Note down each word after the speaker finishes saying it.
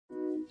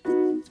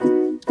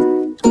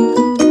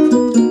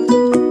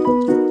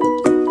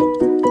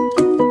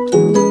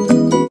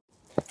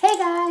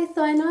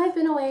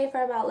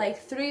like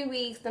 3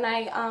 weeks, and I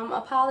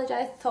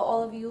apologize to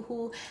all of you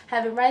who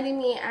have been writing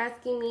me and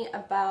asking me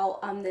about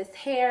this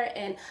hair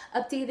and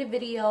updated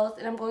videos.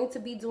 And I'm going to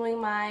be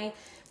doing my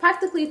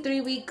practically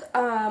 3-week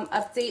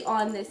update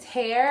on this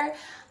hair.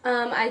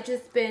 I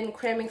just been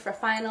cramming for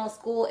finals.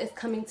 School is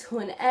coming to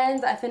an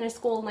end. I finish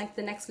school in like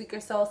the next week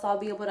or so I'll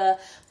be able to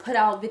put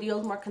out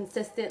videos more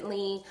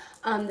consistently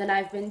than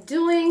I've been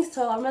doing.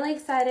 So I'm really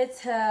excited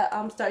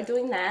to start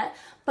doing that.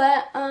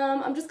 But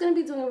I'm just going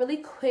to be doing a really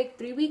quick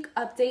 3-week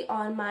update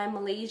on my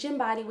Malaysian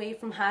body wave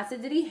from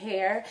Hassadity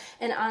hair.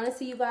 And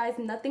honestly, you guys,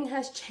 nothing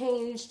has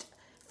changed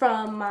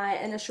from my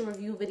initial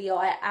review video.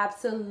 I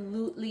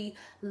absolutely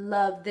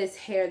love this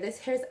hair. This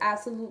hair is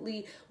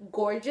absolutely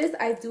gorgeous.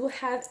 I do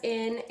have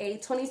in a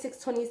 26,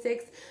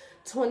 26,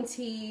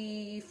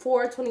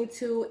 24,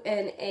 22,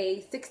 and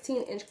a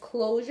 16-inch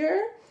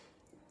closure.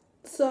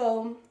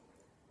 So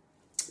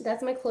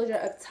that's my closure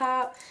up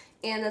top,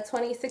 and the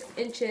 26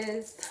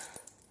 inches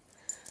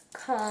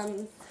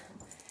comes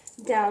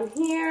down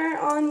here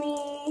on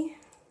me,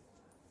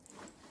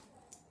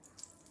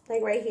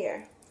 like right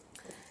here.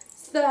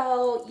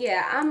 So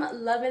yeah, I'm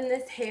loving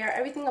this hair.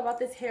 Everything about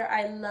this hair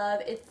I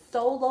love. It's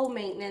so low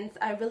maintenance.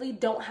 I really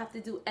don't have to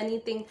do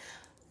anything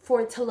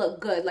for it to look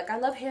good. Like, I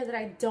love hair that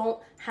I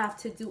don't have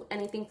to do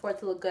anything for it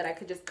to look good. I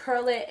could just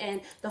curl it and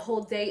the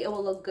whole day it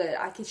will look good.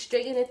 I can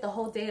straighten it the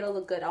whole day, it'll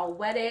look good. I'll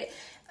wet it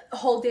the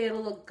whole day,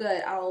 it'll look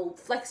good. I'll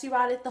flexi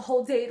rod it the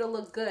whole day, it'll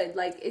look good.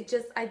 Like, it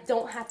just, I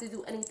don't have to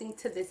do anything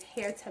to this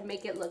hair to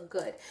make it look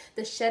good.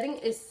 The shedding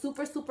is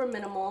super, super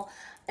minimal,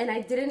 and I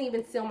didn't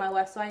even seal my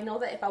wefts. So I know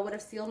that if I would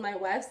have sealed my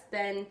wefts,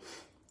 then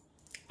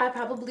I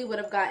probably would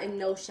have gotten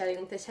no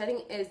shedding. The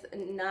shedding is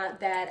not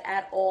bad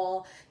at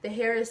all. The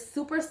hair is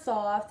super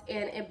soft,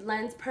 and it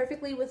blends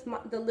perfectly with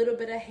the little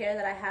bit of hair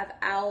that I have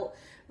out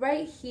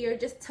right here,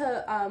 just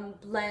to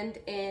blend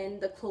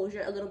in the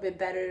closure a little bit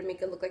better to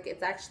make it look like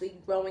it's actually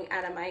growing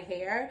out of my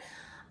hair.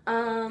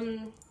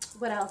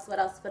 What else?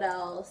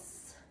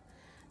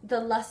 The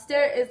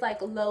luster is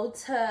like low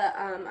to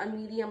a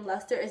medium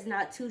luster. It's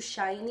not too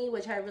shiny,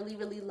 which I really,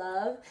 really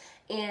love,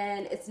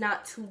 and it's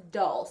not too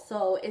dull.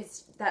 So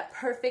it's that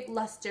perfect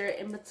luster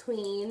in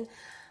between.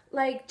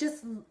 Like,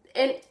 just,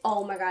 and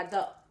oh my god,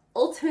 the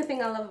ultimate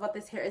thing I love about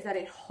this hair is that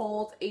it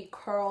holds a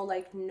curl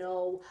like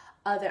no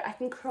other. I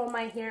can curl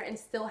my hair and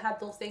still have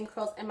those same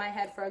curls in my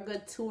head for a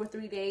good 2 or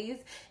 3 days.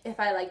 If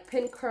I like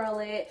pin curl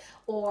it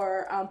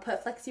or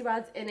put flexi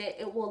rods in it,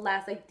 it will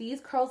last. Like, these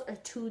curls are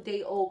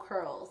 2-day-old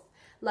curls.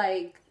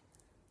 Like,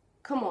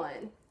 come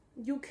on,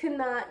 you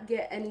cannot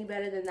get any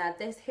better than that.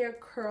 This hair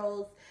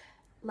curls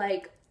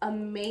like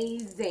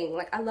amazing.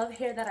 Like, I love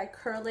hair that I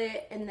curl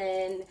it and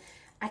then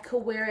I could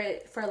wear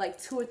it for like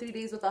 2 or 3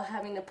 days without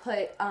having to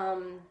put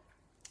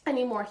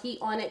any more heat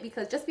on it,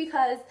 because just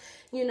because,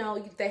 you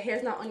know, the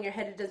hair's not on your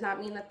head, it does not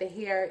mean that the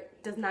hair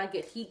does not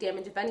get heat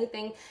damage. If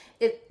anything,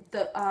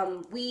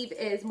 the weave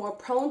is more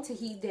prone to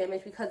heat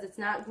damage because it's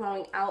not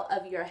growing out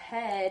of your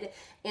head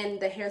and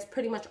the hair's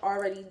pretty much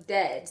already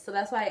dead. So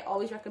that's why I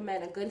always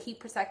recommend a good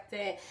heat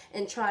protectant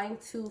and trying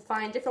to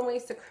find different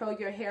ways to curl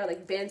your hair,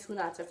 like bantu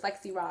knots or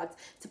flexi rods,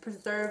 to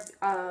preserve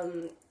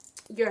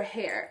your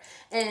hair.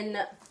 And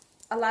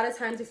a lot of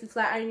times, if you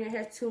flat iron your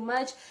hair too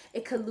much,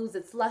 it could lose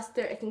its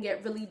luster. It can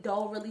get really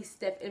dull, really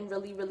stiff, and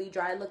really, really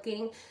dry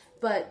looking.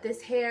 But this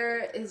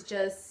hair is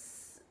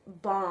just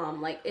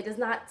bomb. Like, it does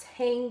not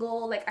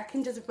tangle. Like, I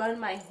can just run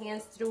my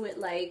hands through it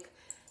like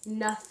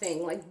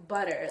nothing, like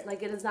butter.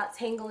 Like, it does not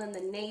tangle in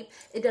the nape.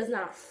 It does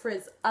not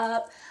frizz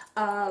up.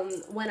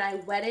 When I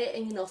wet it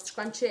and, you know,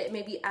 scrunch it,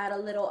 maybe add a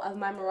little of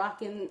my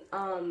Moroccan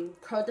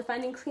curl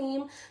defining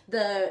cream,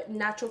 the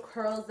natural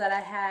curls that I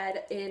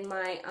had in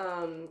my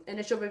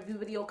initial review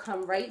video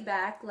come right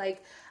back.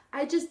 Like,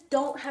 I just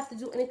don't have to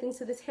do anything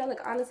to this hair. Like,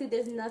 honestly,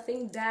 there's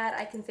nothing bad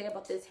I can say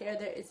about this hair.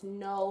 There is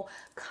no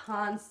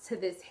cons to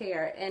this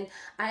hair. And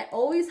I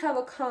always have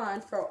a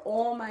con for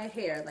all my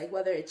hair, like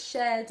whether it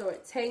sheds or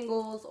it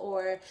tangles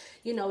or,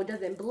 you know, it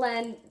doesn't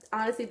blend.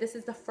 Honestly, this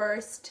is the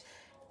first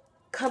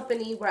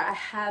company where I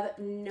have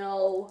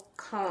no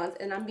cons,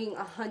 and I'm being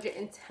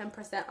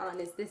 110%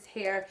 honest. This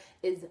hair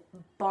is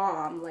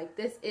bomb. Like,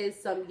 this is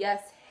some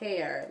yes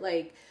hair.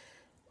 Like,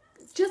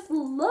 just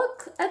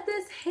look at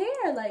this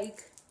hair.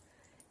 Like,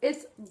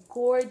 it's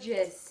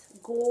gorgeous,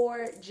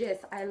 gorgeous.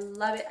 I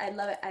love it, I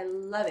love it, I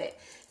love it.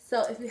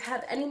 So if you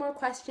have any more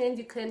questions,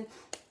 you can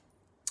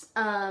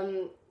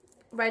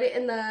write it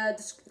in the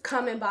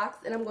comment box,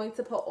 and I'm going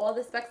to put all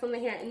the specs on the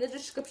hair in the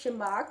description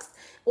box,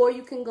 or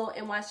you can go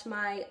and watch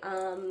my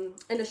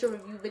initial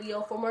review video.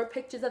 For more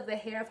pictures of the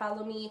hair,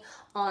 follow me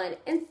on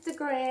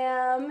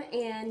Instagram,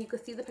 and you can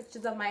see the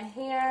pictures of my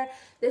hair.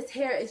 This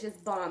hair is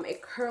just bomb.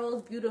 It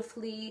curls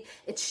beautifully,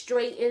 it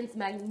straightens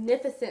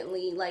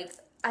magnificently. Like,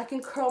 I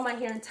can curl my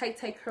hair in tight,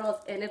 tight curls,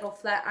 and it'll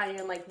flat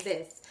iron like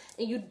this.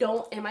 And you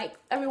don't, and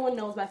everyone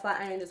knows my flat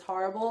iron is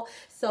horrible.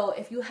 So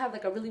if you have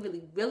like a really,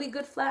 really, really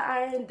good flat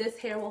iron, this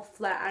hair will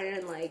flat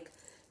iron like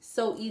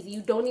so easy.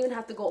 You don't even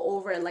have to go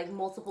over it like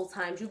multiple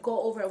times. You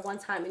go over it one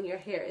time and your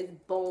hair is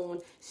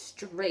bone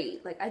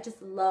straight. Like, I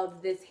just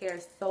love this hair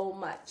so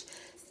much.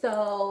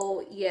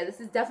 So yeah, this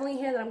is definitely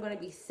hair that I'm going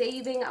to be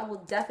saving. I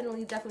will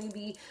definitely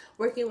be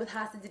working with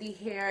Hassadity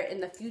hair in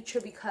the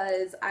future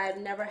because I've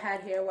never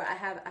had hair where I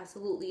have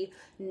absolutely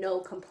no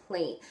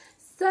complaint.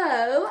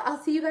 So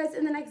I'll see you guys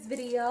in the next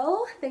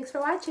video. Thanks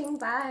for watching.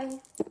 Bye.